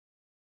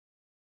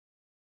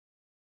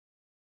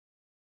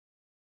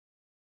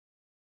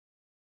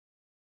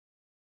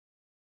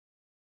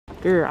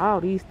Girl, all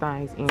these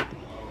things empty.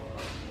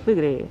 Look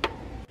at that.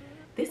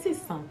 This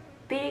is some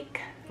thick,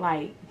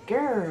 like,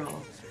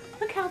 girl,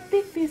 look how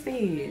thick this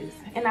is.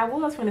 And I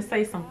was gonna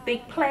say some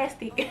thick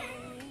plastic.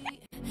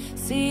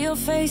 See your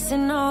face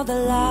in all the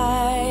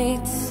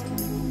lights,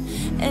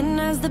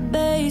 and as the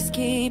bass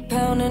keep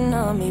pounding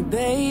on me,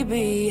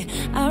 baby,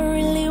 I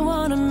really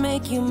wanna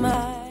make you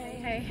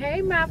mine.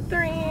 Hey, my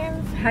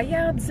friends. How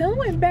y'all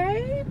doing,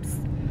 babes?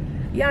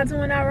 Y'all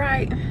doing all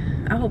right?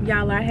 I hope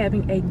y'all are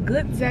having a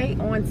good day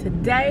on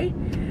today.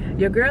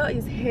 Your girl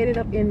is headed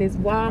up in this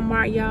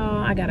Walmart,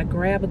 y'all. I gotta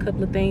grab a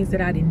couple of things that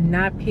I did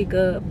not pick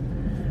up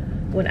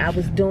when I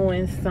was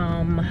doing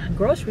some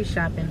grocery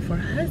shopping for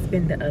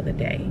husband the other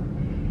day.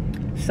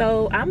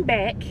 So I'm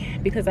back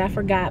because I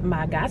forgot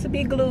my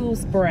Got2b glue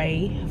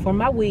spray for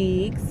my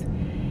wigs,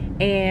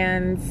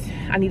 and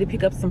I need to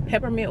pick up some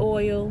peppermint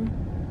oil,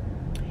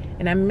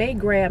 and I may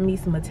grab me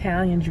some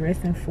Italian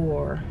dressing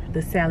for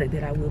the salad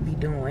that I will be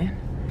doing,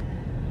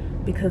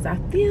 because I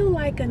feel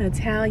like an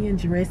Italian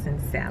dressing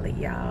salad,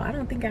 y'all. I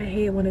don't think I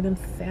had one of them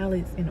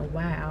salads in a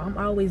while. I'm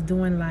always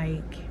doing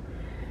like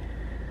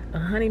a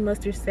honey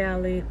mustard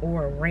salad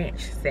or a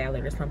ranch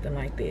salad or something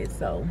like that.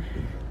 So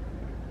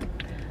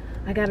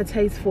I got a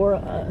taste for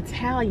an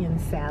Italian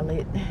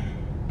salad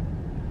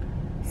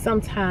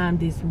sometime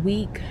this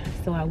week,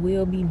 so I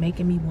will be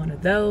making me one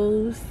of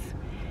those.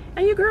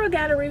 And your girl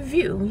got a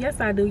review. Yes,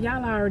 I do.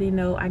 Y'all already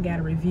know I got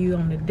a review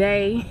on the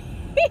day.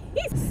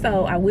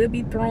 So I will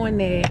be throwing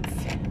that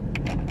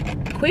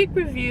quick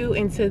review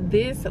into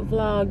this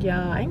vlog,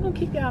 y'all. I ain't gonna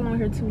keep y'all on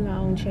here too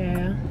long,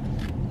 child.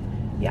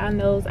 Y'all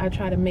knows I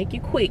try to make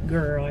it quick,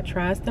 girl. I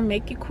tries to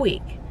make it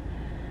quick.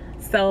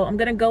 So I'm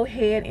gonna go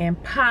ahead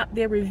and pop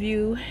their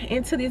review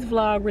into this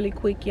vlog really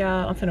quick,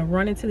 y'all. I'm gonna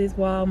run into this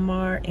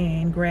Walmart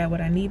and grab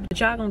what I need, but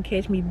y'all gonna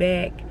catch me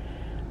back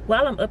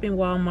while I'm up in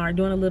Walmart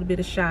doing a little bit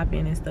of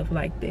shopping and stuff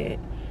like that.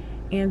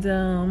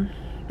 And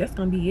that's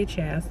gonna be it,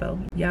 child. So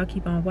y'all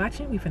keep on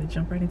watching. We finna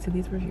jump right into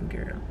this review,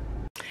 girl.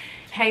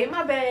 Hey,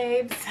 my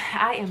babes,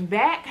 I am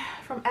back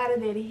from out of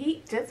that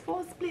heat just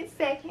for a split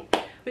second.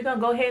 We're gonna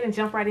go ahead and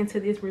jump right into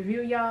this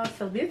review, y'all.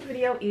 So this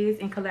video is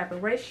in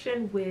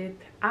collaboration with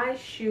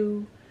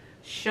iShoeShow.com.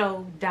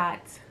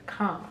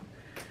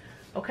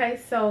 Okay,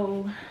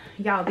 so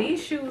y'all,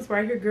 these shoes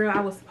right here, girl, I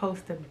was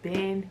supposed to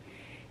bend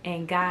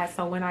and guide.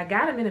 So when I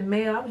got them in the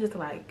mail, I was just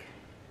like,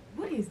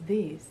 what is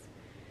this?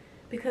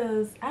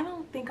 Because I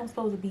don't think I'm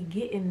supposed to be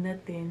getting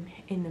nothing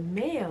in the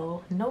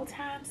mail no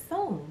time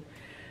soon.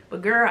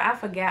 But girl, I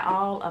forgot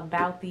all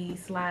about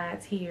these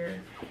slides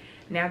here.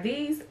 Now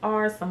these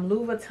are some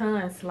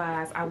Vuitton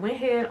slides. I went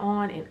ahead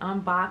on and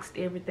unboxed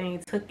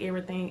everything, took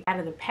everything out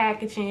of the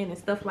packaging and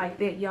stuff like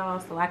that, y'all,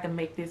 so I can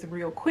make this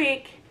real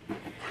quick.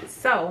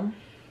 So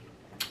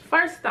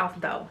first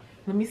off though,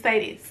 let me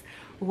say this.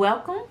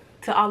 Welcome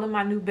to all of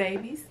my new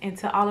babies and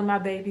to all of my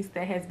babies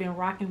that has been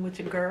rocking with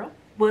your girl.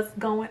 What's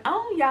going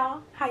on,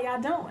 y'all? How y'all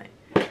doing?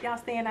 Y'all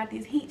staying out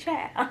this heat,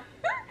 child?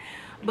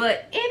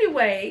 But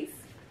anyways,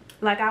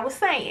 like I was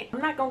saying,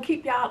 I'm not gonna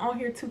keep y'all on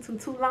here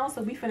too long,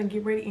 so we finna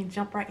get ready and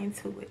jump right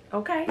into it,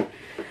 okay?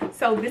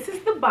 So this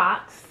is the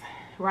box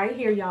right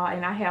here, y'all,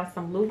 and I have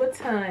some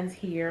Vuittons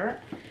here.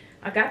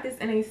 I got this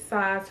in a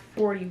size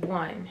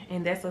 41,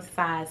 and that's a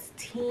size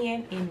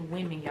 10 in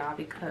women, y'all,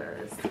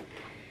 because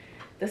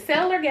the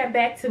seller got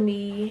back to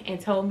me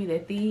and told me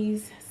that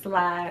these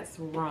slides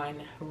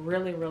run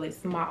really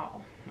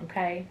small,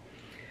 okay?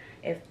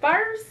 At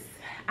first,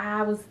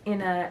 I was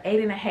in a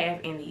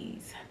 8.5 in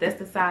these. That's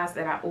the size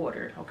that I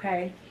ordered,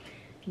 okay?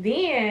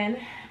 Then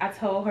I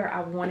told her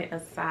I wanted a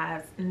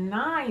size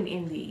 9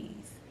 in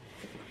these.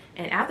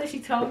 And after she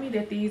told me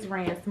that these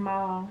ran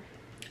small,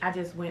 I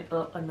just went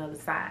up another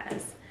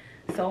size.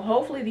 So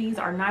hopefully these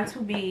are not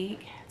too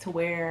big to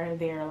where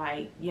they're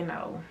like, you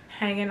know,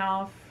 hanging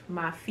off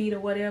my feet or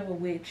whatever,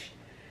 which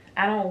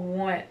I don't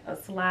want a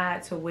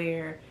slide to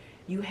where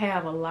you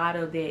have a lot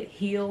of that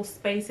heel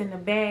space in the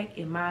back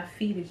and my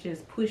feet is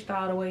just pushed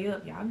all the way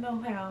up. Y'all know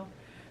how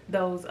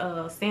those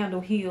sandal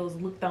heels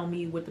looked on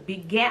me with the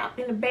big gap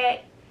in the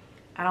back.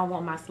 I don't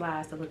want my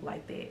slides to look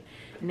like that.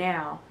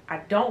 Now, I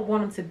don't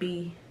want them to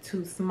be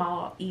too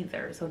small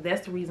either. So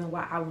that's the reason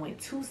why I went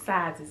 2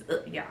 sizes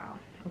up, y'all.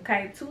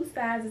 Okay, 2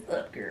 sizes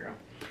up, girl.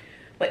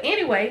 But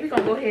anyway, we're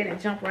gonna go ahead and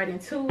jump right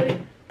into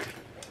it.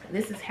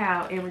 This is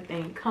how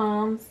everything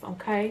comes,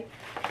 okay?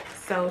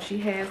 So she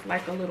has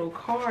like a little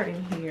card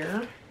in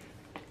here,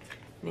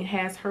 and it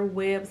has her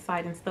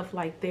website and stuff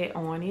like that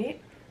on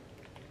it.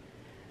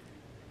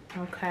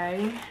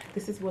 Okay,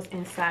 this is what's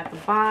inside the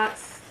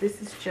box. This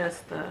is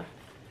just the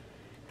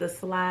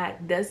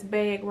slide dust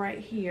bag right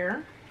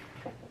here.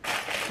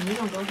 And we're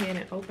gonna go ahead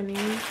and open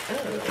these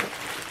up.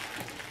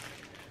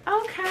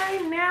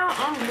 Okay, now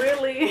I'm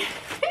really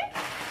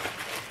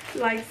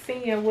like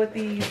seeing what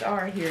these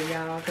are here,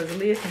 y'all, because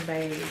listen,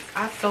 babes,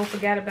 I so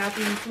forgot about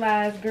these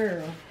slides,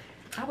 girl.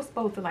 I was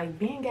supposed to like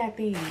been got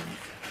these,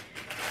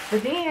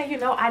 but then, you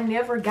know, I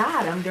never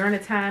got them during the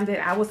time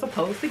that I was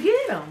supposed to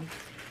get them.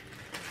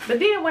 But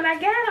then when I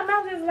got them, I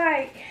was just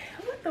like,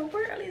 what what the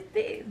world is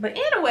this? But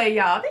anyway,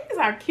 y'all, these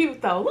are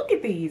cute though. Look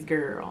at these,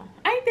 girl.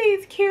 Ain't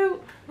these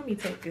cute? Let me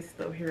take this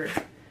stuff here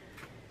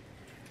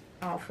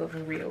off of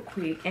them real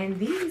quick. And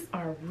these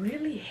are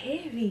really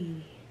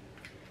heavy.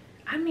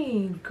 I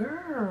mean,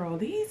 girl,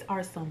 these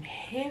are some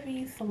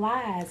heavy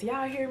slides.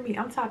 Y'all hear me?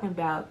 I'm talking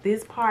about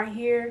this part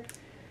here.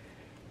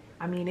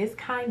 I mean, it's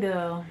kind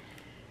of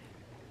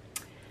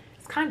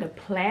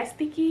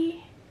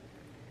plasticky,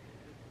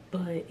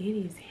 but it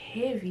is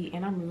heavy,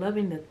 and I'm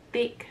loving the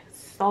thick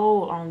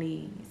sole on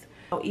these.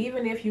 So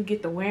even if you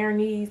get to wearing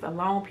these a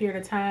long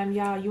period of time,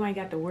 y'all, you ain't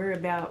got to worry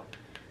about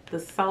the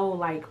sole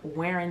like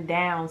wearing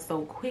down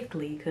so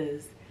quickly,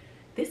 because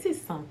this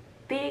is some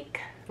thick,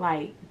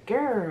 like,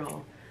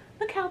 girl,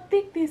 look how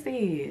thick this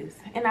is.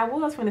 And I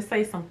was gonna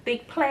say some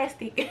thick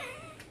plastic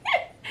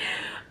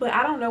but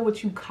I don't know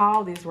what you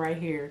call this right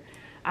here.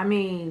 I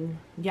mean,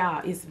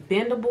 y'all, it's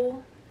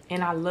bendable,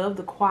 and I love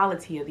the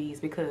quality of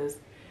these because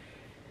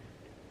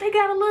they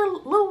got a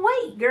little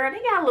weight, girl. They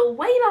got a little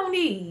weight on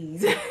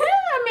these.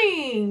 I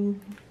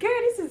mean, girl,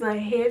 this is a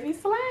heavy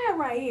slide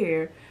right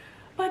here.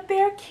 But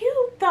they're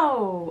cute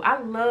though. I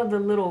love the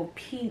little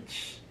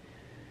peach.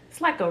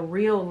 It's like a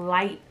real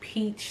light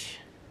peach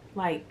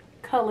like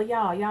color,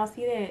 y'all. Y'all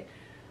see that?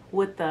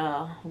 With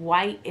the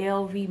white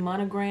LV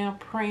monogram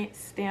print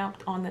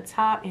stamped on the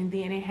top, and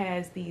then it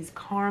has these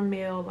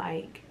caramel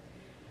like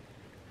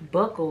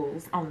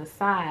buckles on the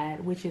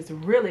side, which is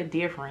really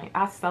different.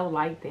 I so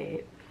like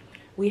that.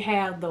 We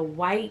have the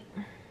white,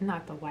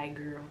 not the white,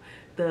 girl,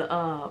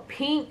 the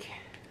pink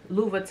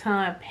Louis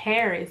Vuitton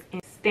Paris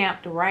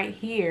stamped right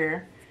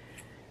here,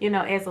 you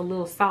know, as a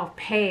little soft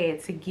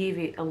pad to give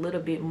it a little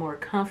bit more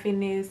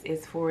comfiness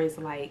as far as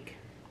like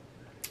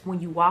when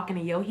you walking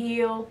in your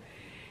heel,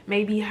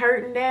 maybe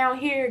hurting down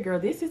here, girl.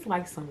 This is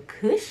like some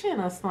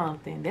cushion or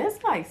something.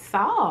 That's like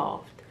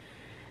soft.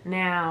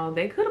 Now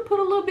they could have put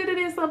a little bit of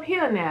this up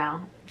here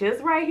now,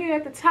 just right here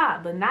at the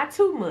top, but not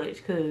too much,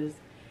 because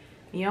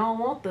you don't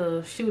want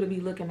the shoe to be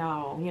looking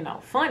all, you know,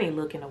 funny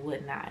looking or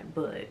whatnot.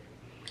 But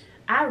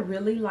I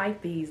really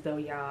like these though,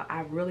 y'all.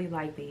 I really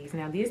like these.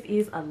 Now this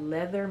is a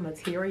leather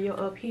material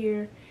up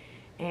here,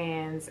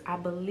 and I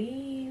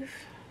believe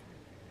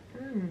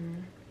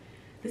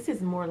this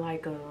is more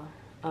like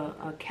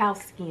a cow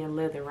skin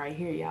leather right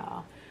here,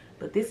 y'all.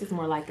 But this is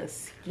more like a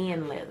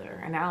skin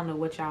leather, and I don't know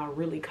what y'all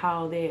really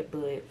call that,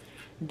 but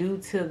due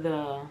to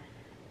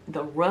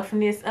the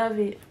roughness of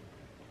it,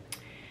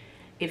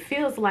 it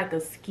feels like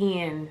a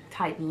skin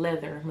type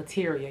leather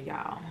material,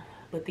 y'all.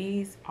 But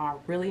these are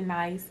really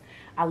nice.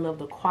 I love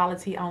the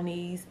quality on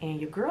these, and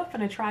your girl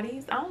finna try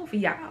these on for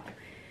y'all.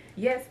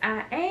 Yes,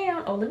 I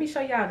am. Oh, let me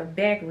show y'all the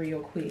back real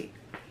quick.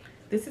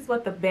 This is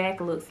what the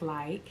back looks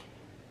like.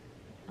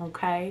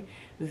 Okay,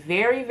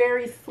 very,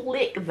 very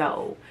slick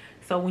though.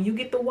 So when you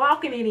get to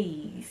walking in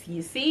these,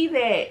 you see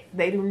that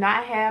they do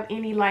not have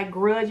any like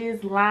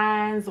grudges,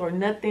 lines, or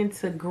nothing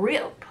to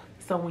grip.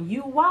 So when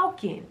you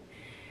walking,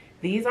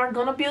 these are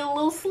gonna be a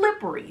little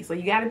slippery, so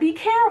you got to be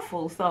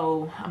careful.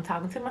 So I'm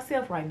talking to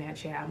myself right now,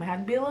 child. I'm gonna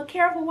have to be a little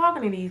careful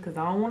walking in these because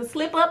I don't want to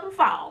slip up and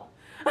fall.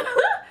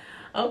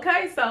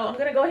 Okay, so I'm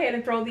gonna go ahead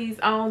and throw these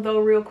on though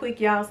real quick,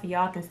 y'all, so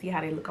y'all can see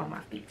how they look on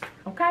my feet.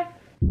 Okay.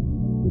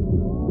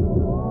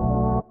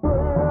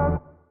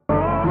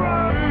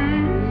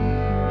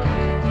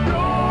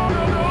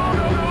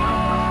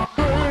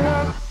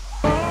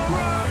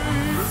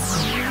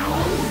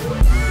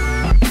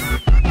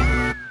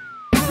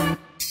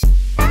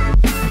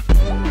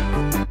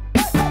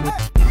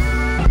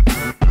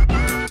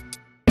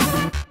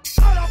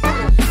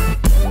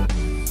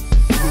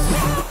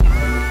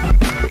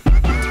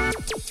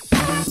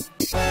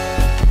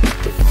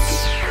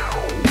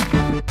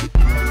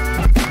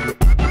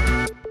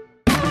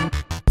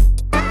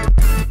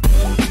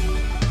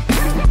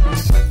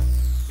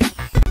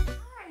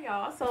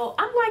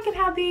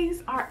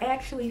 These are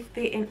actually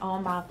fitting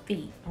on my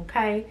feet.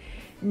 Okay,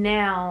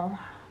 now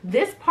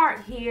this part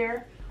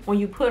here, when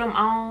you put them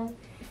on,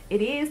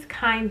 it is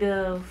kind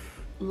of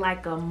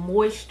like a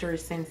moisture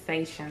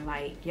sensation.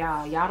 Like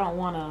y'all don't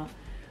want to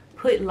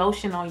put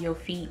lotion on your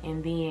feet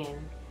and then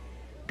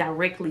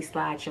directly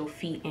slide your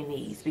feet in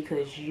these,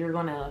 because you're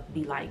gonna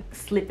be like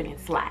slipping and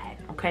sliding.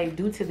 Okay,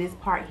 due to this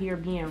part here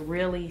being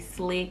really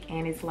slick,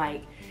 and it's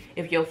like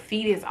if your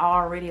feet is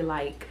already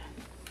like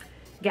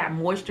got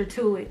moisture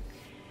to it,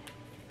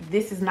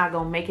 this is not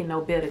gonna make it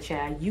no better,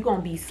 child. You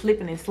gonna be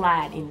slipping and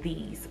sliding in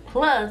these.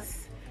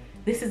 Plus,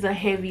 this is a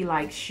heavy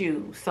like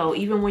shoe, so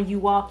even when you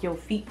walk, your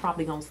feet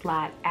probably gonna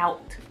slide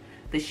out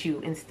the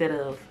shoe instead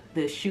of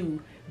the shoe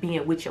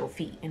being with your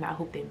feet. And I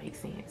hope that makes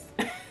sense.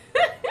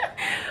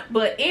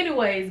 But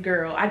anyways,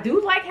 girl, I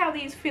do like how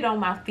these fit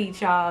on my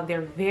feet, y'all. They're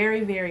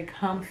very, very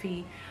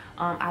comfy.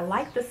 I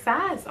like the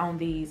size on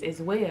these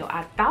as well.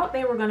 I thought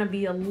they were gonna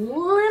be a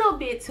little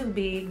bit too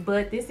big,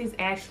 but this is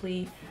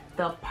actually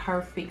the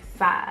perfect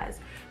size.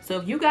 So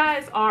if you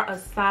guys are a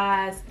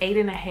size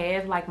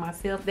 8.5 like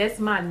myself, that's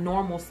my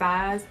normal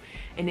size.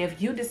 And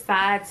if you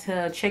decide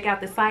to check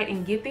out the site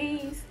and get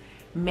these,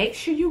 make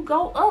sure you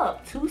go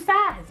up 2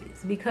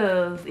 sizes,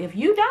 because if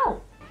you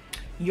don't,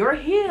 your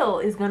heel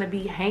is going to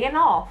be hanging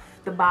off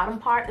the bottom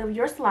part of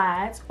your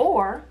slides,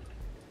 or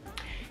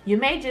you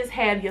may just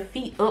have your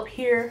feet up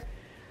here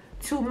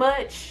too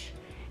much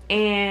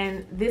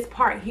and this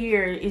part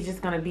here is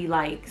just going to be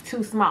like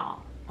too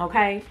small.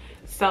 Okay,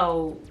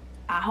 so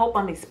I hope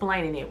I'm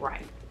explaining it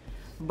right.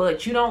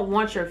 But you don't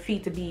want your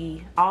feet to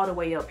be all the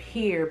way up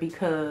here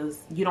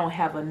because you don't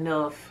have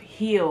enough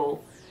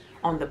heel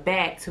on the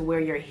back to where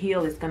your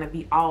heel is going to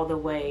be all the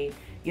way,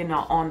 you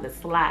know, on the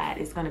slide.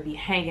 It's going to be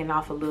hanging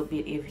off a little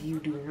bit if you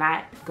do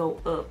not go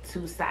up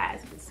 2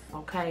 sizes.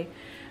 Okay,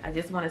 I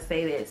just want to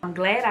say this. I'm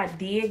glad I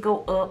did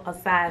go up a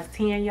size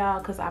 10, y'all,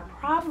 because I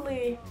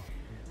probably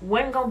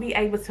wasn't gonna be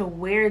able to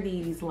wear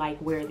these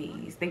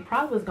these. They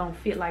probably was gonna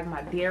fit like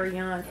my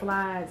Darien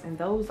slides, and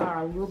those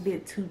are a little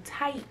bit too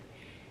tight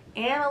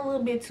and a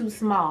little bit too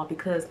small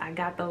because I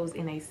got those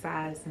in a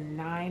size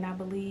 9, I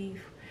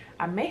believe.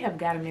 I may have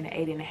got them in an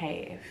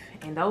 8.5,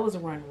 and those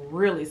run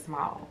really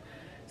small.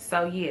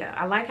 So yeah,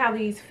 I like how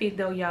these fit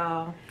though,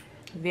 y'all.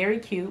 Very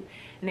cute.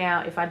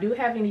 Now, if I do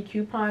have any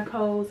coupon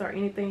codes or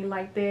anything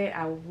like that,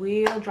 I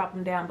will drop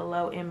them down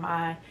below in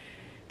my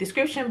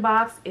description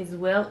box as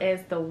well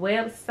as the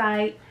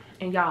website.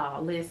 And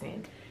y'all,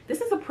 listen,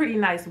 this is a pretty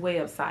nice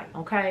website,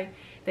 okay?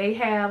 They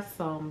have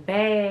some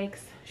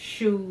bags,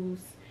 shoes,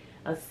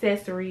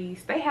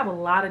 accessories. They have a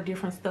lot of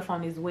different stuff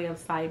on this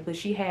website, but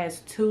she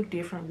has 2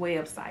 different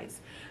websites.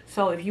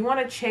 So if you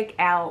want to check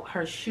out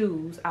her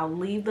shoes, I'll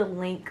leave the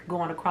link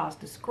going across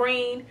the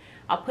screen.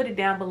 I'll put it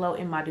down below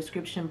in my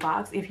description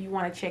box. If you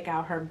want to check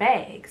out her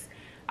bags,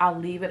 I'll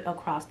leave it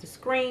across the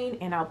screen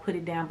and I'll put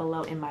it down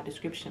below in my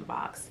description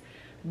box.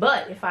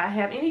 But if I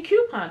have any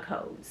coupon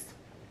codes,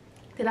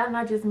 did I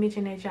not just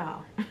mention that,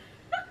 y'all?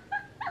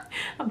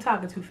 I'm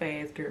talking too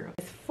fast, girl.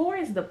 As far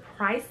as the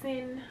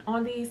pricing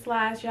on these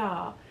slides,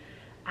 y'all,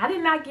 I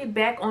did not get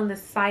back on the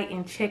site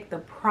and check the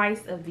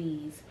price of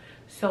these.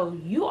 So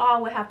you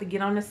all would have to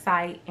get on the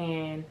site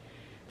and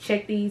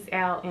check these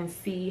out and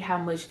see how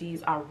much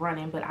these are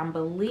running. But I'm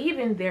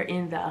believing they're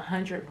in the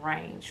 100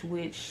 range,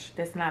 which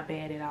that's not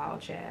bad at all,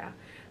 child.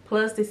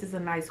 Plus, this is a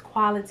nice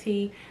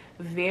quality.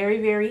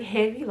 Very, very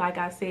heavy, like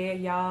I said,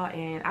 y'all.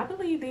 And I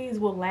believe these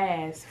will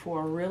last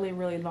for a really,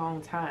 really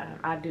long time.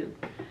 I do.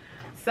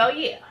 So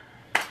yeah,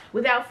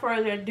 without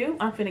further ado,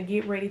 I'm finna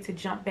get ready to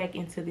jump back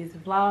into this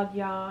vlog,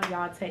 y'all.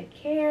 Y'all take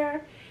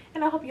care,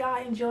 and I hope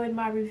y'all enjoyed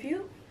my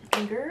review.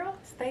 And girl,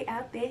 stay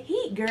out that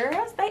heat,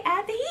 girl. Stay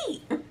out the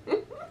heat.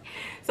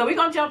 So we're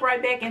gonna jump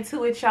right back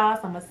into it, y'all.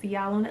 So I'm gonna see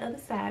y'all on the other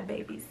side,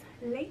 babies.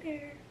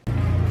 Later.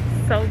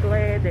 So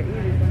glad that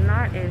it is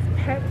not as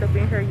packed up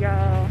in here,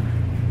 y'all.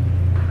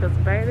 Cause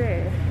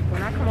baby,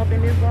 when I come up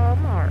in this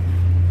Walmart,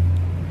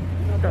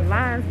 the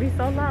lines be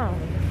so long.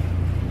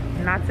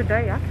 Not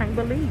today. I can't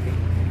believe it.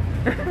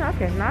 I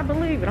cannot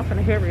believe it. I'm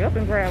gonna hurry up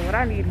and grab what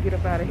I need to get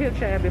up out of here,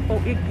 child,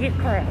 before it get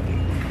crowded.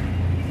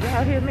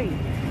 Y'all hear me?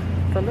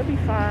 So let me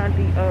find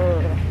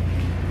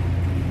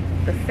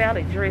the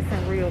salad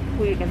dressing real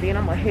quick, and then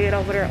I'm gonna head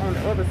over there on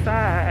the other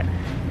side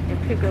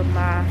and pick up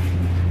my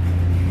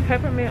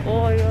peppermint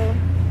oil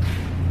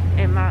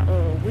and my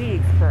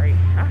wig spray.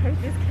 I hate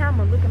this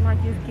camera looking like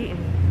it's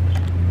getting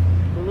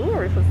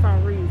blurry for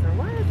some reason.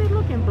 Why is it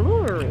looking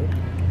blurry?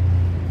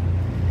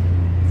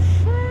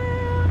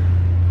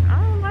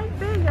 I don't like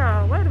that,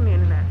 y'all. Wait a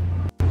minute now.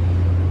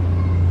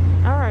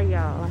 Alright,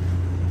 y'all.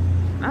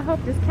 I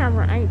hope this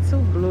camera ain't too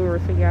blurry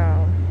for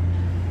y'all.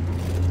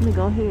 Let me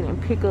go ahead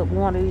and pick up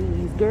one of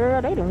these.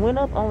 Girl, they done went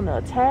up on the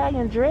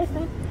Italian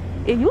dressing.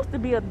 It used to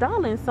be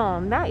 $1 and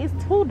some. Now it's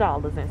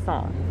 $2 and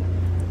some.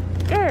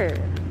 Girl,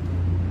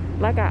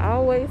 like I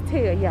always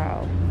tell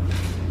y'all,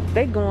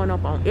 they going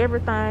up on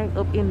everything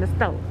up in the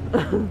store.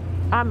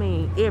 I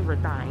mean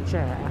everything,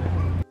 child.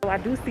 So I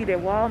do see that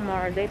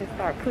Walmart, they just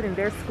start putting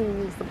their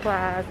school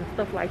supplies and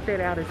stuff like that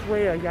out as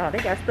well, y'all. They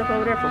got stuff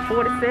over there for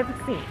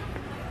 47 cents.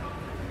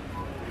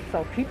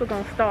 So people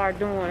gonna start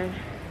doing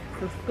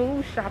some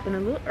school shopping a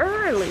little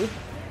early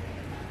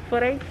for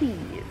their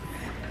kids.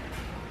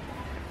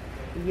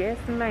 Yes,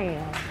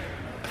 ma'am.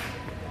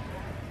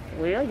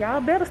 Well,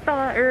 y'all better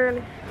start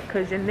early,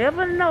 because you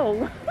never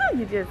know.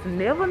 You just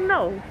never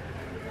know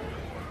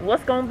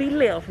what's gonna be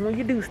left when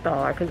you do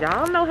start, because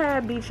y'all know how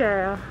it be,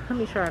 child. Let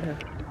me try to,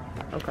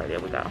 okay, there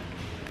we go.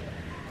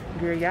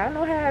 Girl, y'all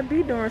know how it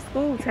be during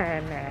school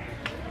time now.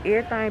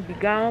 Everything be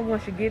gone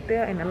once you get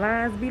there, and the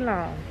lines be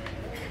long.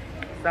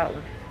 So,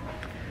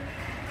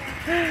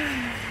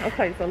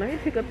 okay, so let me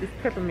pick up this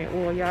peppermint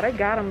oil, y'all. They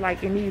got them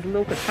like in these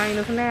little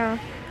containers now,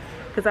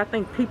 because I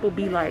think people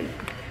be like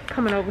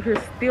coming over here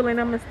stealing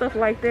them and stuff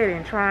like that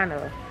and trying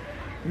to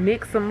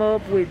mix them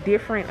up with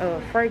different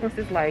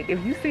fragrances. Like if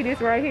you see this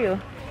right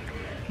here,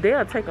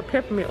 they'll take a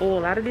peppermint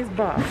oil out of this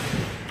box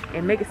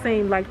and make it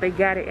seem like they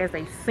got it as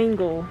a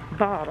single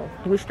bottle,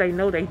 which they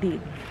know they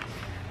didn't.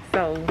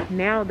 So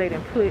now they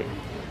done put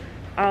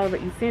all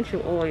the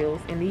essential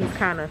oils in these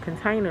kind of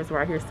containers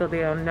right here, so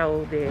they'll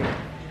know that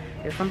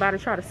if somebody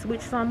try to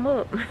switch something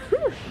up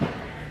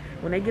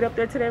when they get up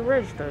there to that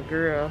register,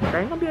 girl, they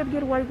ain't gonna be able to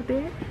get away with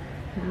that.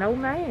 No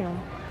ma'am.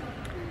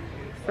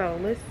 So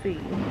let's see.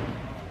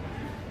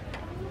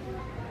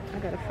 I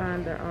gotta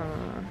find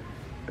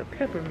the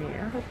peppermint.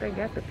 I hope they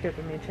got the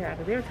peppermint, child.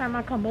 Cause every time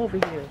I come over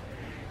here,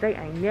 they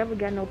ain't never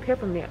got no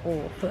peppermint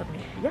oil for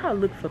me. Y'all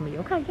look for me,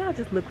 okay? Y'all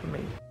just look for me.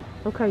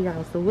 Okay,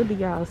 y'all, so what do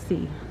y'all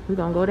see? We're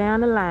gonna go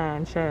down the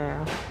line,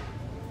 child.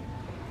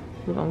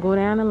 We're gonna go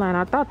down the line.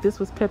 I thought this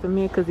was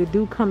peppermint because it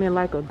do come in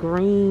like a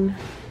green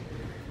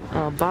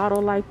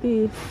bottle like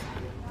this.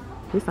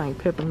 This ain't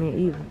peppermint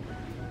either.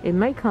 It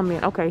may come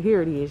in, okay,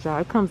 here it is, y'all.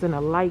 It comes in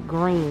a light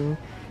green.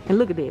 And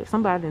look at that.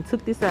 Somebody done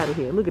took this out of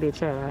here. Look at that,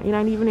 child. It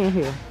ain't even in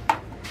here.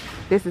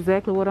 That's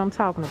exactly what I'm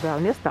talking about.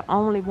 And that's the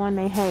only one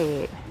they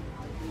had.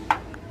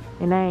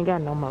 And they ain't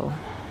got no more.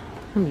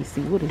 Let me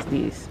see. What is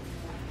this?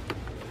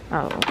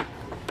 Oh,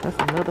 that's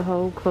another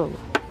whole color.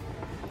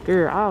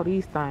 Girl, all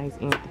these things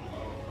empty.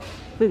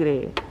 Look at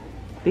that.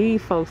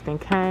 These folks done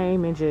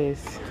came and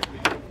just...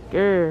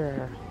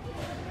 Girl.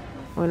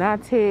 When I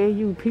tell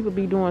you, people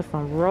be doing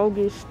some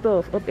roguish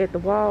stuff up at the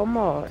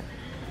Walmart.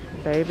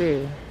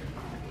 Baby.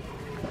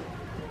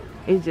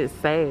 It's just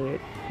sad.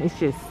 It's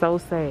just so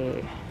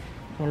sad.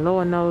 And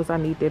Lord knows I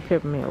need that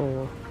peppermint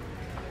oil.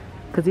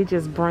 Because it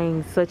just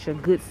brings such a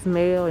good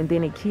smell. And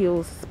then it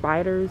kills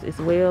spiders as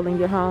well in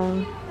your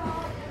home.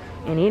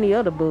 And any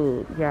other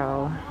bug,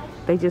 y'all.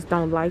 They just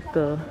don't like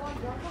the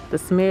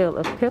smell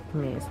of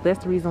peppermints.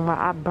 That's the reason why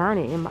I burn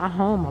it in my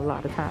home a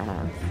lot of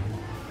times.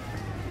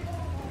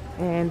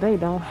 And they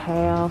don't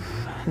have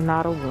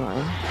not a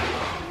one.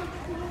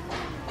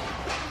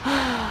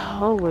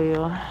 Oh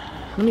well.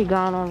 Let me go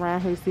on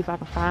around here and see if I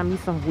can find me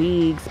some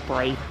wig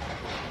spray.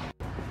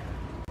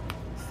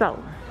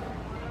 So,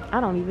 I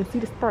don't even see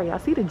the spray. I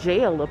see the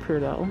gel up here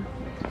though.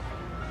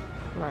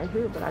 Right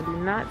here, but I do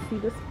not see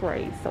the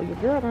spray. So your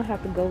girl gonna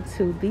have to go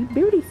to the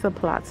beauty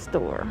supply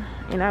store.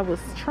 And I was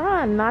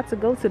trying not to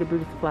go to the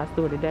beauty supply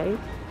store today,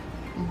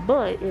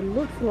 but it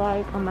looks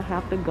like I'm gonna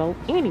have to go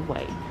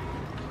anyway.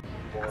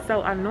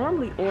 So I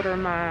normally order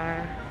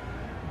my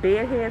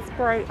bedhead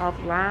spray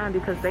offline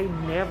because they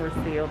never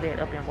sell that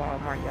up in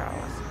Walmart,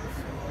 y'all.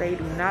 They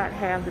do not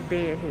have the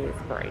bedhead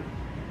spray.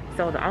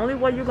 So the only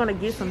way you're gonna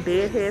get some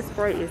bedhead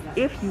spray is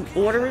if you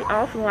order it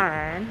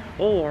offline,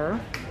 or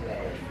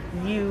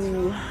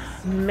you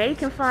may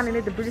can find it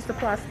at the beauty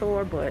supply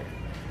store, but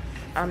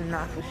I'm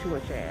not for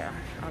sure, child.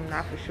 I'm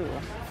not for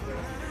sure.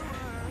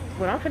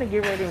 But I'm gonna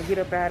get ready and get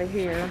up out of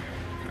here.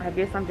 I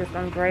guess I'm just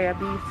gonna grab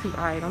these 2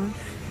 items.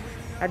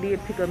 I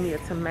did pick up me a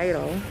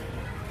tomato.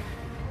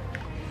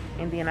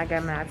 And then I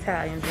got my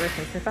Italian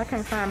dressing. Since I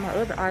can't find my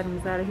other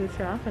items out of here,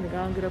 child, I'm gonna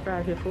go and get up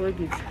out of here before it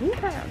gets too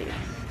crowded.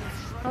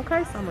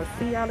 Okay, so I'm gonna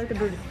see y'all at the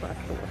beauty supply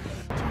store.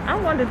 I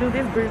wanted to do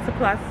this beauty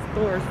supply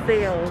store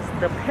sells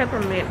the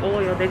peppermint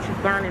oil that you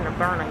burn in the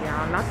burner,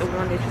 y'all. Not the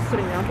one that you put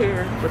in your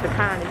hair, but the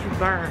kind that you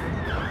burn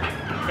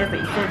as the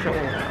essential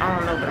oil. I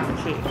don't know, but I'm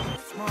gonna check.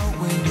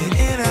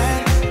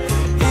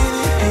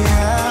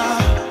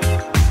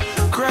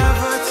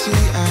 Gravity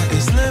at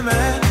its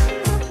limit.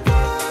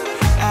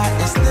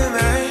 At its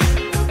limit.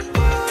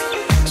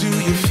 Do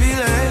you feel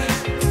it?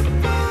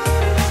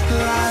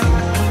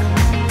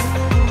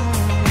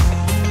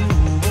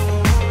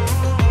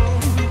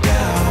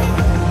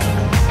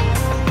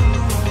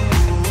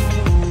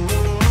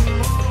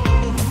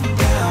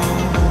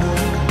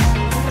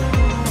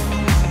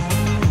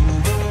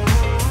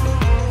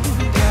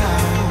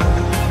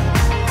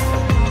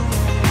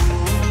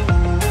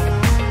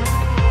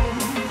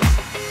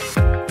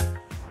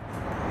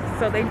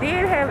 So they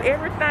did have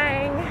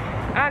everything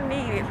I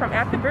needed from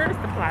at the beauty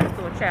supply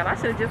store, child. I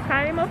should have just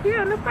came up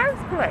here in the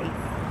first place.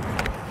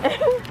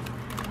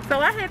 So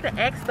I had to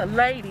ask the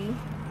lady,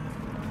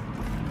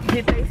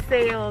 did they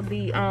sell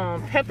the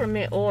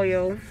peppermint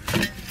oil,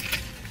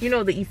 you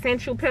know, the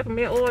essential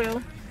peppermint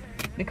oil?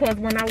 Because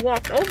when I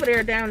walked over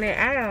there down that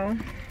aisle,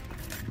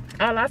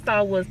 all I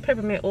saw was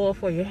peppermint oil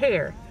for your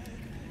hair.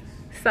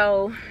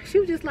 So she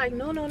was just like,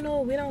 no,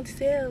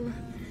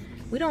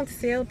 we don't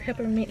sell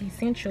peppermint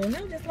essential. And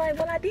I'm just like,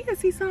 well, I did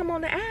see some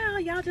on the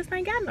aisle. Y'all just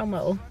ain't got no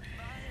more.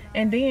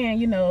 And then,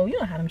 you know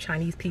how them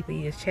Chinese people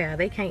is, child.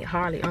 They can't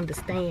hardly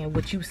understand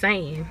what you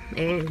saying.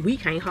 And we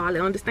can't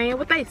hardly understand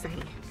what they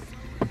saying.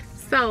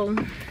 So,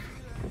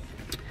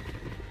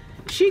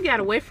 she got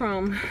away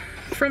from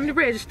the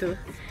register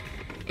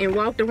and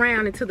walked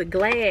around into the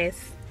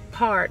glass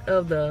part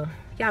of the,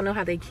 y'all know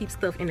how they keep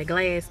stuff in the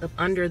glass up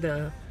under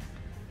the,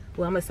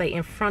 well, I'm gonna say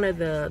in front of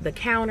the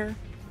counter.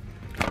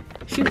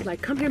 She was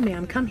like, come here,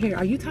 ma'am, come here.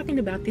 Are you talking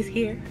about this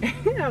here?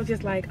 I was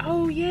just like,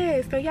 oh,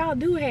 yes, so y'all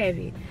do have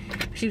it.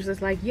 She was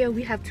just like, yeah,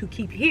 we have to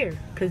keep here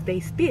because they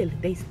still.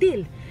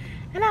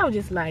 And I was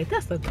just like,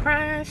 that's a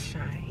crying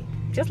shame.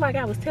 Just like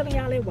I was telling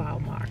y'all at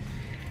Walmart.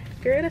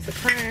 Girl, that's a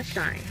crying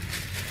shame.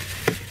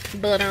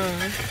 But,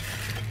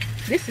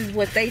 this is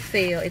what they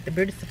sell at the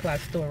beauty supply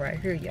store right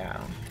here,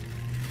 y'all.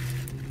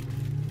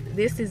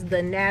 This is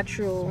the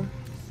natural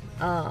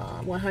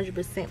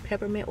 100%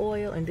 peppermint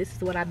oil, and this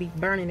is what I be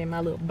burning in my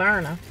little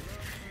burner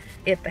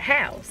at the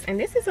house. And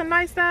this is a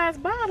nice size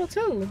bottle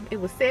too. It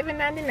was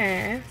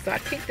 $7.99, so I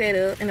picked that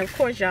up. And of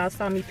course y'all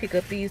saw me pick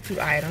up these 2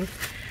 items.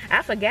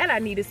 I forgot I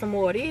needed some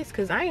more of this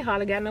because I ain't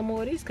hardly got no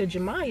more of this because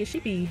Jamaya, she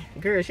be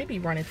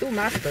running through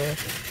my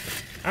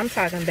stuff. I'm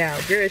talking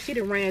about, girl, she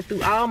done ran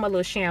through all my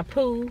little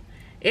shampoo,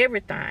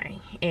 everything.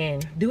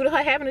 And due to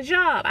her having a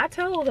job, I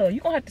told her,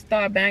 you gonna have to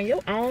start buying your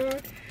own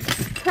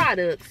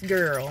products,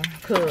 girl,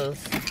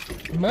 because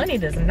money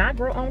does not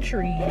grow on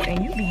trees.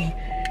 And you be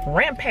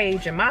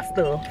rampaging my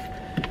stuff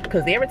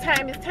because every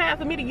time it's time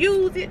for me to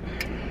use it,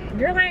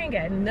 girl, I ain't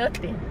got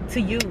nothing to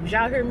use.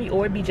 Y'all hear me?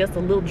 Or it be just a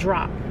little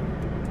drop.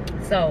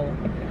 So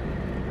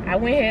I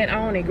went ahead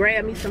on and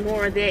grabbed me some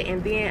more of that,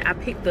 and then I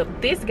picked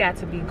up this got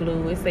to be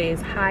glue. It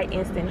says High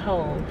Instant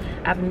Hold.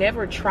 I've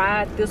never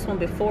tried this one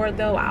before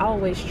though. I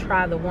always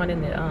try the one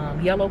in the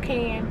yellow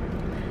can.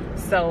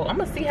 So I'm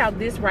gonna see how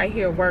this right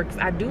here works.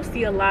 I do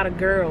see a lot of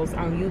girls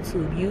on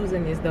YouTube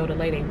using this though to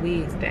lay their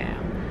wigs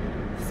down.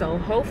 So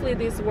hopefully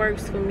this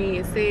works for me.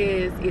 It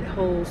says it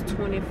holds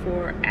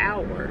 24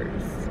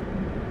 hours.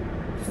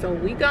 So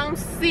we gonna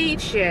see,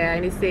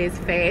 child. And it says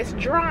fast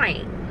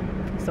drying.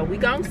 So we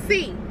gonna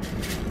see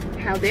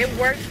how that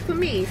works for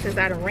me since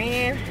I done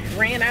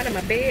ran out of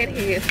my bed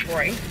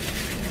hairspray.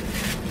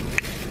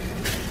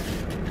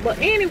 But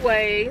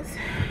anyways,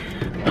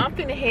 I'm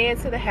finna head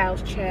to the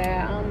house,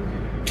 child.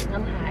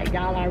 I'm hot.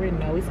 Y'all already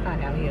know it's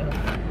hot out here.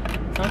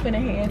 So I'm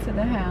finna head to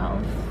the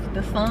house.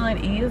 The sun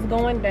is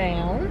going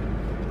down.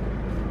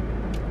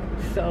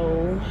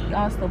 So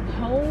y'all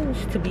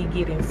supposed to be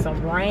getting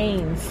some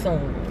rain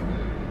soon.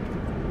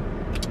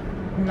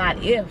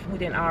 Not if we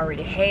didn't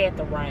already had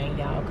the rain,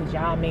 y'all, because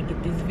y'all may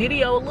get this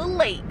video a little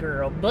late,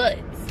 girl, but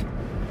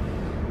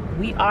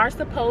we are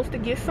supposed to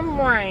get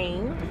some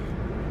rain.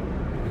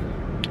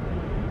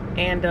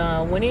 And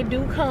when it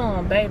do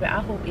come, baby,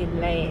 I hope it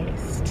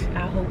lasts.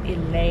 I hope it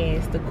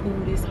lasts to cool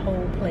this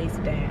whole place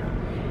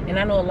down. And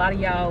I know a lot of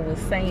y'all was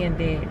saying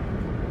that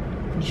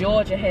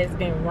Georgia has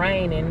been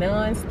raining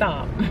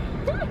non-stop.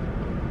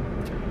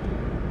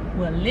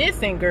 Well,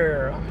 listen,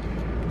 girl,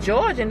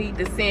 Georgia need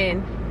to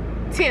send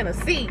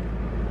Tennessee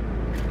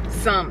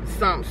some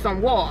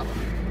water.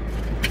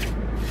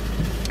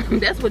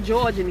 That's what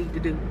Georgia need to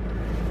do.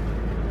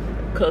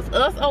 Cause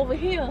us over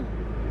here,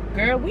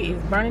 girl, we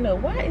is burning up.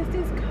 Why is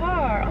this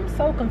car? I'm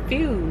so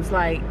confused.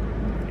 Like,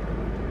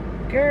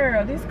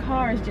 girl, this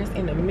car is just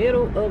in the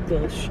middle of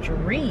the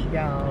street,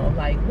 y'all.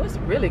 Like, what's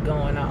really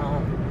going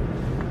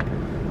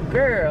on?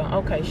 Girl,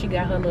 okay, she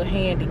got her little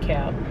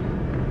handicap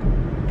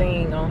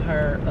thing on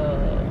her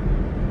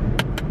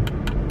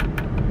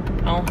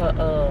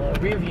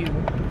rear view.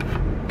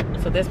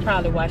 So that's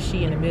probably why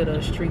she in the middle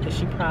of the street, because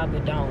she probably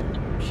don't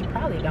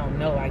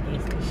know, I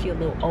guess, because she a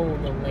little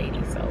old little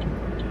lady. So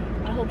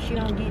I hope she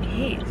don't get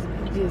hit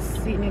just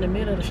sitting in the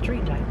middle of the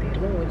street like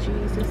that. Lord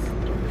Jesus.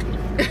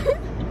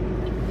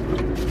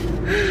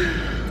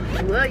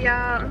 Well,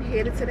 y'all, I'm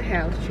headed to the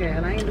house,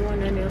 child. I ain't doing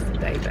nothing else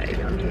today,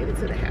 baby. I'm headed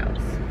to the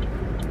house.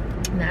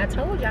 Now, I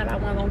told y'all I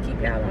wasn't gonna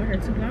keep y'all on here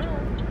too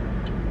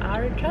long. I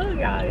already told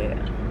y'all that.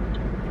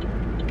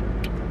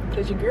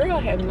 Because your girl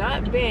have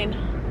not been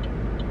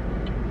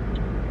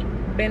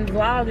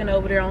vlogging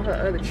over there on her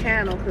other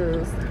channel,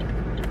 because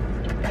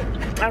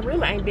I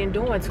really ain't been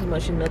doing too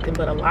much of nothing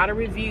but a lot of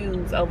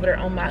reviews over there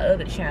on my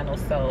other channel.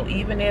 So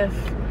even if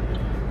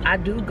I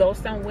do go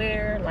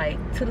somewhere, like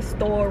to the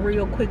store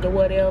real quick or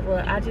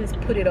whatever, I just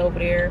put it over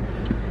there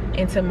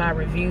into my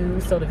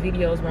reviews so the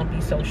videos won't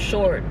be so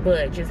short.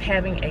 But just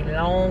having a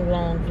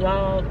long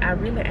vlog, I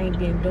really ain't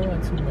been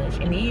doing too much.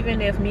 And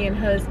even if me and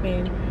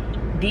husband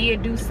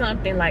did do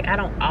something, like, I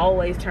don't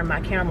always turn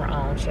my camera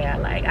on,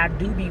 child. Like, I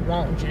do be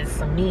wanting just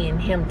some me and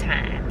him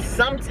time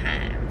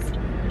sometimes.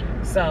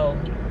 So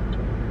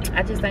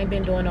I just ain't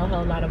been doing a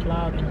whole lot of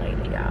vlogging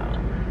lately, y'all.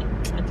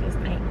 I just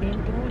ain't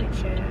been doing it,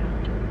 child.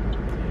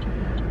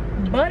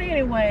 But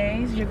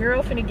anyways, your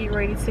girl finna get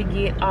ready to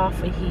get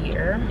off of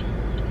here.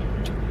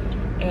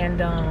 And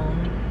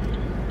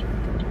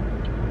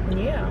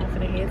yeah, I'm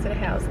finna head to the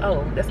house.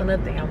 Oh, that's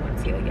another thing I want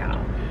to tell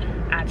y'all.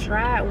 I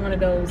tried one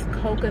of those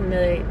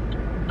coconut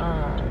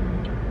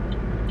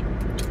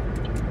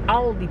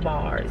Aldi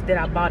bars that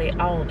I bought at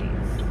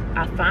Aldi's.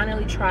 I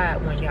finally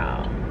tried one,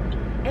 y'all,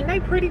 and they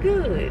pretty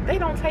good. They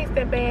don't taste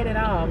that bad at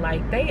all.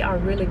 Like, they are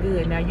really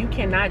good. Now, you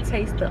cannot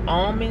taste the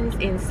almonds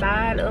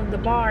inside of the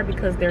bar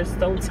because they're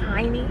so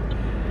tiny,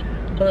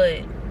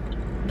 but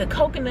the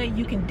coconut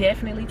you can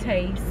definitely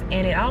taste,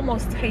 and it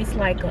almost tastes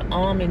like an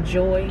Almond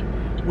Joy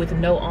with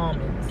no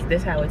almonds.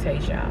 That's how it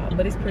tastes, y'all.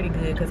 But it's pretty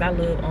good because I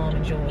love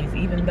Almond Joys,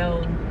 even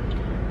though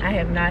I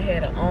have not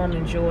had an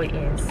Almond Joy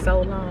in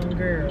so long,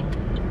 girl.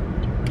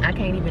 I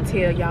can't even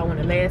tell y'all when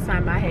the last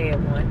time I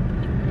had one.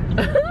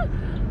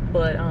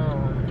 But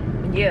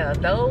yeah,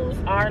 those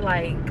are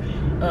like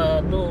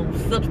a little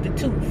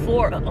substitute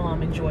for an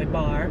Almond Joy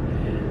bar.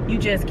 You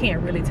just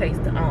can't really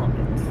taste the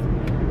almonds.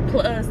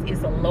 Plus,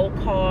 it's a low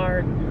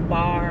carb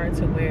bar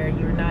to where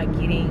you're not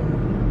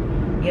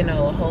getting, you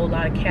know, a whole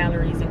lot of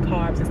calories and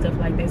carbs and stuff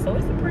like that. So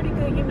it's a pretty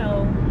good, you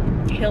know,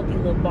 healthy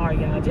little bar,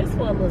 y'all, just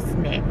for a little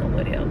snack or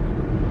whatever.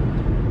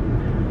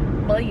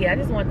 But yeah, I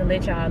just wanted to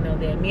let y'all know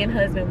that me and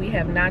husband, we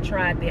have not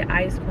tried the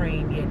ice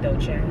cream yet though,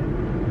 child.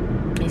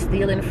 It's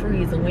still in the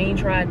freezer. We ain't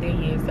tried that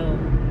yet, so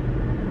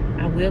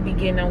I will be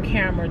getting on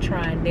camera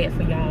trying that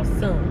for y'all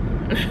soon.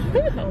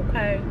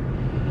 Okay.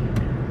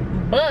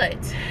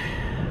 But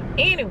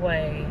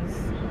anyways,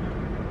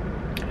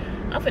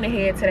 I'm finna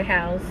head to the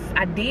house.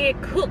 I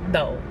did cook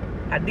though.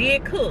 I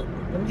did cook.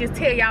 Let me just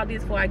tell y'all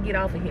this before I get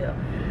off of here.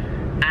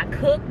 I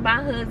cooked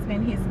my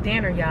husband his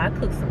dinner, y'all. I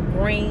cooked some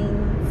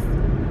greens,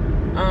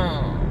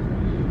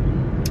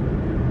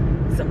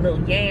 some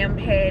little yam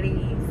patties,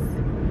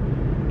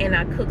 and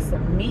I cooked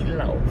some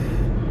meatloaf.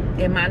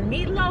 And my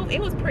meatloaf,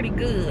 it was pretty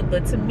good,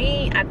 but to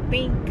me, I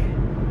think,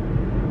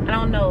 I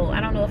don't know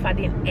if I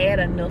didn't add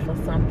enough or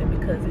something,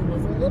 because it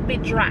was a little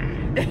bit dry.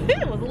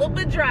 It was a little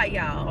bit dry,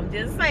 y'all. I'm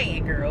just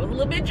saying, girl, it was a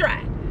little bit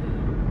dry.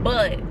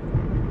 But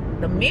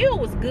the meal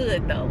was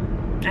good though.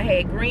 I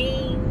had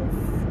greens.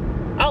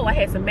 Oh, I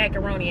had some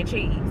macaroni and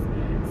cheese.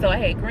 So I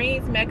had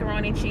greens,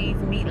 macaroni and cheese,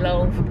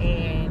 meatloaf,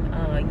 and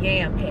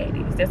yam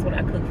patties. That's what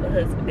I cooked for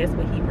husband. That's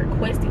what he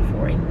requested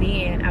for. And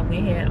then I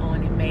went ahead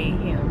on and made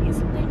him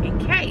his lemon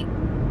cake.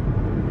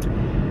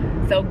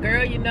 So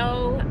girl, you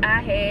know,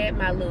 I had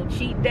my little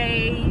cheat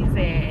days,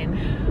 and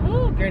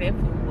oh girl, that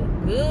food was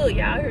good.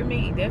 Y'all hear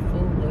me? That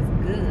food was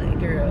good,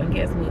 girl. And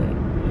guess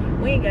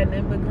what? We ain't got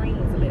nothing but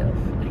greens left.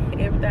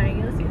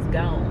 Everything else is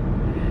gone.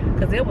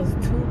 Because there was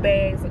 2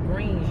 bags of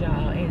greens,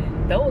 y'all,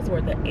 and those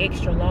were the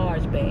extra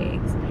large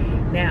bags.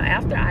 Now,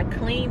 after I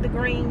cleaned the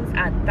greens,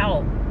 I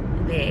thought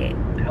that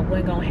I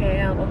wasn't going to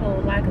have a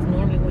whole lot, because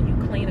normally when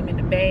you clean them in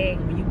the bag,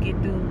 when you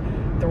get through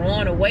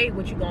throwing away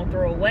what you're going to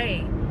throw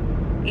away,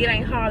 it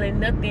ain't hardly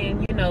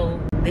nothing, you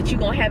know, that you're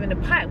going to have in the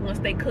pot once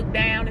they cook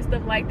down and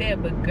stuff like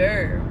that. But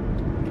girl,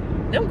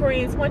 them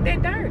greens weren't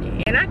that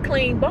dirty. And I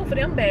cleaned both of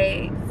them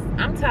bags.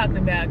 I'm talking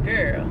about,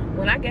 girl,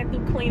 when I got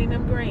through cleaning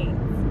them greens,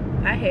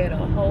 I had a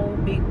whole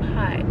big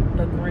pot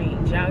of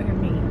greens. Y'all hear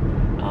me?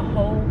 A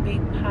whole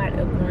big pot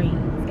of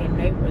greens, and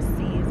they were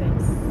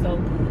seasoned so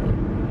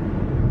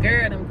good.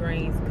 Girl, them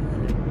greens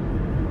good.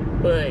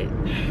 But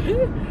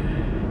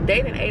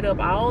they done ate up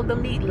all the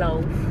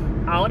meatloaf,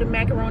 all the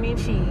macaroni and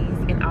cheese,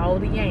 and all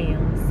the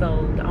yams.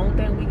 So the only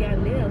thing we got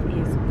left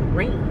is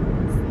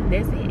greens.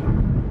 That's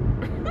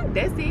it.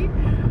 That's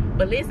it.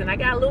 But listen, I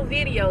got a little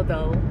video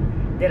though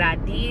that I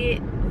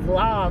did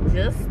vlog,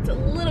 just a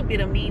little bit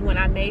of me when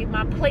I made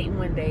my plate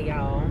one day,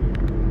 y'all.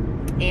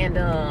 And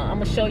I'm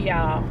gonna show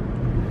y'all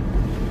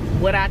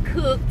what I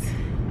cooked,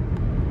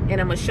 and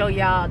I'm gonna show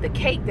y'all the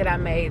cake that I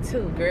made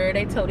too. Girl,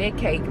 they tore that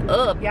cake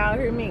up. Y'all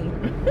hear me?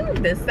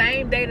 The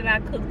same day that I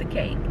cooked the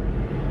cake,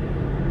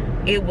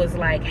 it was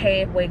like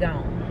halfway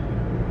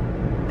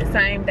gone. The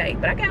same day.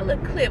 But I got a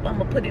little clip I'm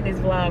gonna put in this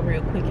vlog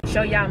real quick and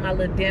show y'all my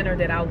little dinner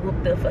that I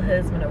whooped up for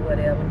husband or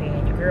whatever. And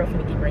then your girl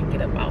finna get ready to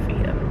get up off of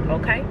here.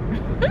 Okay?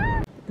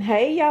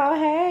 Hey y'all,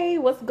 hey,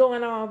 what's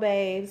going on,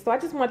 babes? So I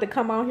just wanted to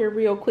come on here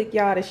real quick,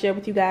 y'all, to share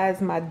with you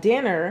guys my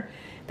dinner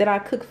that I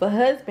cooked for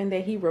husband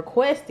that he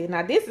requested.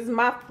 Now this is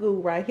my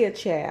food right here,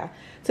 child.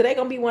 Today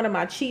gonna be one of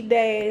my cheat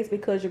days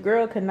because your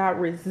girl could not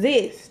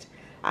resist.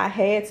 I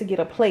had to get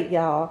a plate,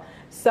 y'all.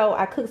 So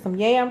I cooked some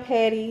yam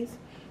patties,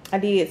 I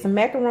did some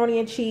macaroni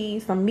and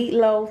cheese, some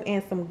meatloaf,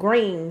 and some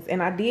greens.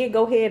 And I did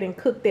go ahead and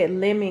cook that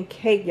lemon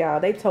cake, y'all.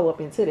 They tore up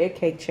into that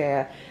cake,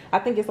 child. I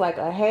think it's like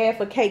a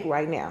half a cake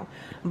right now.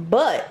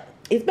 But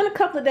it's been a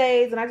couple of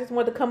days, and I just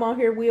wanted to come on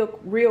here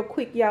real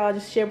quick, y'all.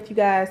 Just share with you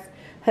guys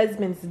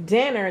husband's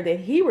dinner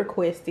that he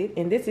requested.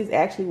 And this is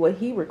actually what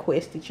he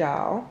requested,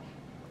 y'all.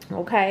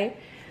 Okay?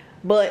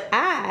 But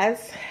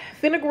I's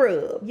finna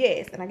grub.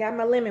 Yes, and I got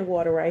my lemon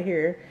water right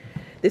here.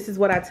 This is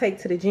what I take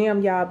to the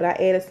gym, y'all, but I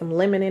added some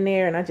lemon in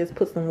there, and I just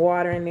put some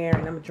water in there, and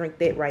I'm gonna drink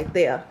that right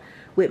there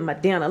with my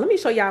dinner. Let me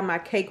show y'all my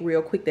cake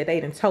real quick that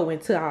they done tore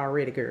into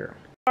already, girl.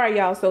 All right,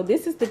 y'all, so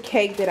this is the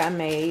cake that I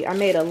made. I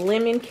made a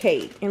lemon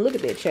cake, and look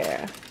at that,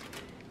 child.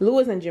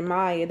 Louis and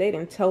Jemiah, they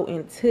done tore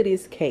into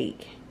this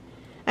cake.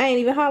 I ain't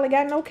even hardly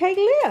got no cake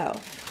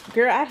left.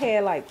 Girl, I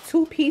had like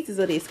 2 pieces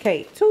of this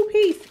cake, 2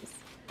 pieces,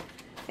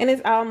 and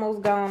it's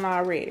almost gone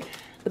already.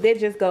 But that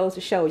just goes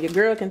to show your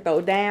girl can throw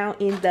down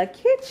in the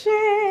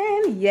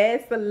kitchen.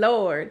 Yes, the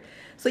Lord.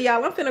 So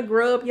y'all, I'm finna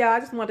grub, y'all. I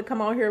just wanted to come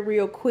on here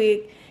real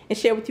quick and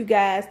share with you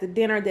guys the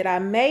dinner that I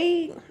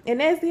made. And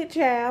that's it,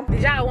 child.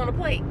 Did y'all want a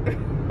plate?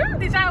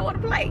 Did y'all want a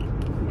plate?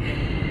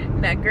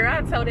 Now, girl,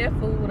 I tore that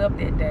food up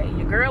that day.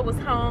 Your girl was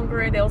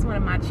hungry. That was one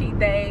of my cheat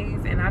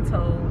days. And I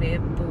tore that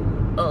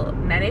food up.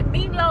 Now, that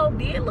meatloaf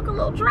did look a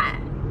little dry.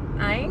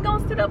 I ain't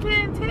gonna sit up here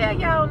and tell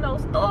y'all no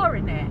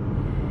story now.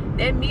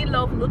 That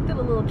meatloaf looked a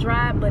little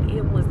dry, but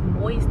it was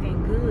moist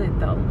and good,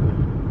 though.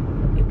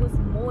 It was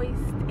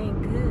moist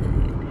and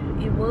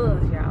good. It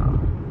was, y'all.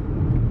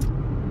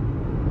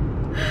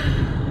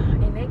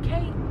 And that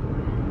cake,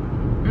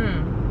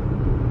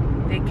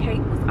 that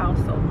cake was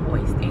also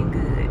moist and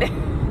good.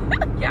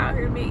 Y'all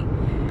hear me?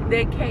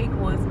 That cake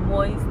was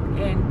moist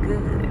and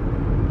good.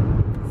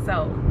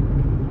 So,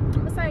 I'm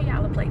gonna say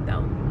y'all a plate,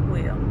 though.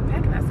 Well,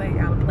 how can I say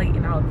y'all a plate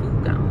and all the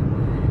food gone?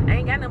 I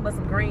ain't got nothing but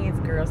some greens,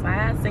 girl, so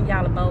I'll send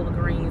y'all a bowl of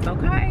greens,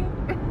 okay?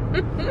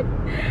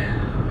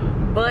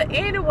 But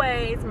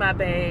anyways, my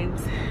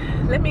babes,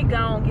 let me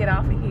go and get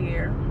off of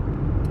here.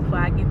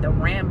 before I get the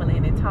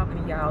rambling and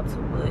talking to y'all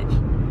too much.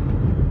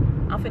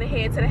 I'm finna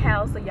head to the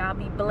house, so y'all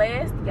be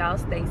blessed. Y'all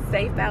stay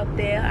safe out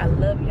there. I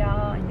love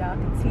y'all, and y'all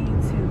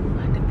continue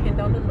to depend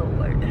on the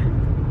Lord.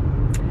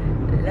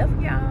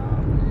 Love y'all.